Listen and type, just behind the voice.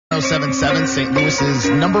Z1077, St. Louis's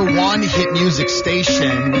 #1 hit music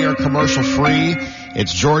station. We are commercial free.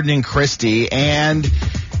 It's Jordan and Christy, and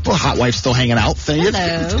well, Hot Wife's still hanging out. Hello.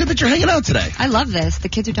 It's good that you're hanging out today. I love this. The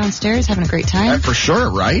kids are downstairs having a great time. For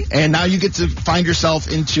sure, right? And now you get to find yourself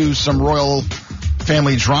into some royal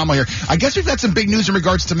family drama here. I guess we've got some big news in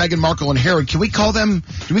regards to Meghan Markle and Harry. Do we call him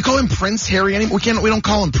Prince Harry anymore? We don't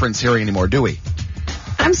call him Prince Harry anymore, do we?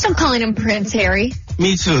 I'm still calling him Prince Harry.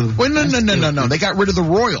 Me too. Well, no. They got rid of the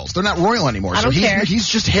royals. They're not royal anymore. I don't care. He's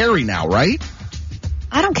just Harry now, right?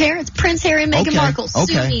 I don't care. It's Prince Harry and Meghan Markle.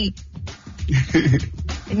 Sue me.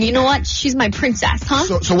 And you know what? She's my princess,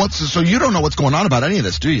 huh? So you don't know what's going on about any of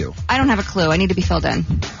this, do you? I don't have a clue. I need to be filled in.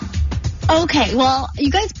 Okay, well, you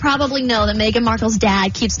guys probably know that Meghan Markle's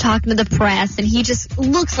dad keeps talking to the press, and he just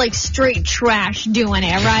looks like straight trash doing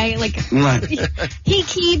it, right? Like, he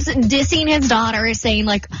keeps dissing his daughter, saying,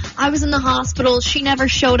 like, I was in the hospital, she never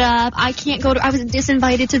showed up, I was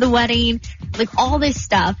disinvited to the wedding, like, all this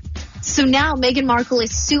stuff. So now Meghan Markle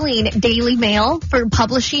is suing Daily Mail for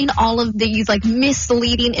publishing all of these, like,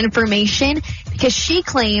 misleading information because she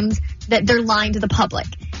claims that they're lying to the public.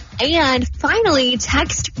 And finally,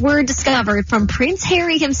 texts were discovered from Prince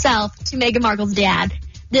Harry himself to Meghan Markle's dad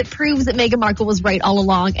that proves that Meghan Markle was right all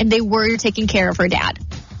along and they were taking care of her dad.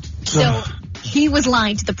 So he was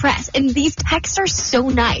lying to the press. And these texts are so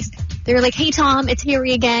nice. They're like, hey, Tom, it's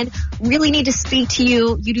Harry again. Really need to speak to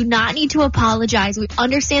you. You do not need to apologize. We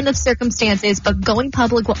understand the circumstances, but going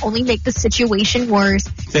public will only make the situation worse.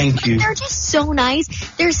 Thank you. They're just so nice.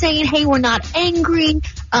 They're saying, hey, we're not angry.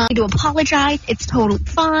 To apologize. It's totally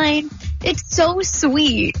fine. It's so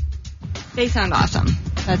sweet. They sound awesome.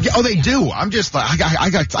 They do. I'm just like, I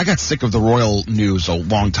got sick of the royal news a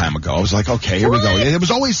long time ago. I was like, okay, here we go. There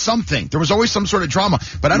was always something. There was always some sort of drama.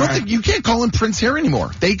 But I don't think you can't call him Prince Harry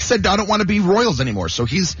anymore. They said I don't want to be royals anymore. So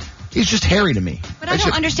he's just Harry to me. But I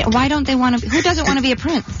don't understand. Why don't they want to? Who doesn't want to be a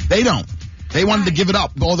prince? They don't. They wanted to give it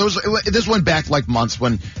up. Well, this went back like months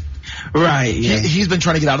when. Right, yeah. He's been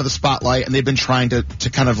trying to get out of the spotlight, and they've been trying to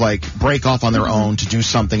kind of like break off on their own to do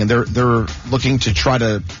something, and they're looking to try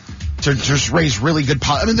to just raise really good.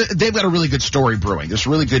 They've got a really good story brewing. There's a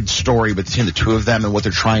really good story between the two of them and what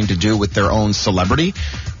they're trying to do with their own celebrity.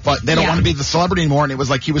 But they don't want to be the celebrity anymore, and it was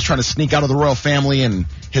like he was trying to sneak out of the royal family, and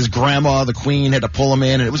his grandma, the queen, had to pull him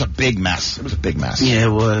in, and it was a big mess. Yeah, it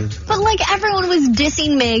was. But, like, everyone was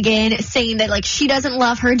dissing Meghan, saying that, like, she doesn't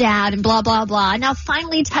love her dad and blah, blah, blah. Now,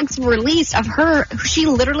 finally, texts were released of her. She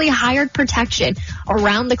literally hired protection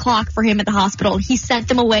around the clock for him at the hospital. He sent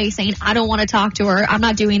them away saying, I don't want to talk to her. I'm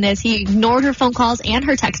not doing this. He ignored her phone calls and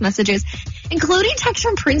her text messages, including texts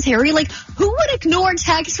from Prince Harry. Like, who would ignore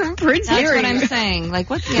texts from Prince Harry? That's what I'm saying. Like,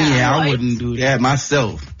 what? Yeah, I wouldn't do that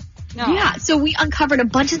myself. No. Yeah, so we uncovered a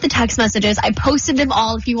bunch of the text messages. I posted them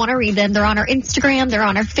all if you want to read them. They're on our Instagram. They're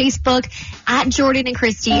on our Facebook, at Jordan and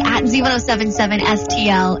Christy, at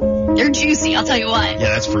Z1077STL. They're juicy, I'll tell you what.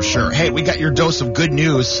 Yeah, that's for sure. Hey, we got your dose of good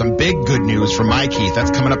news, some big good news from my Keith.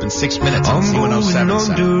 That's coming up in 6 minutes on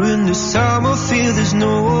Z1077. During this time I feel there's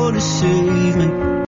no one to save me.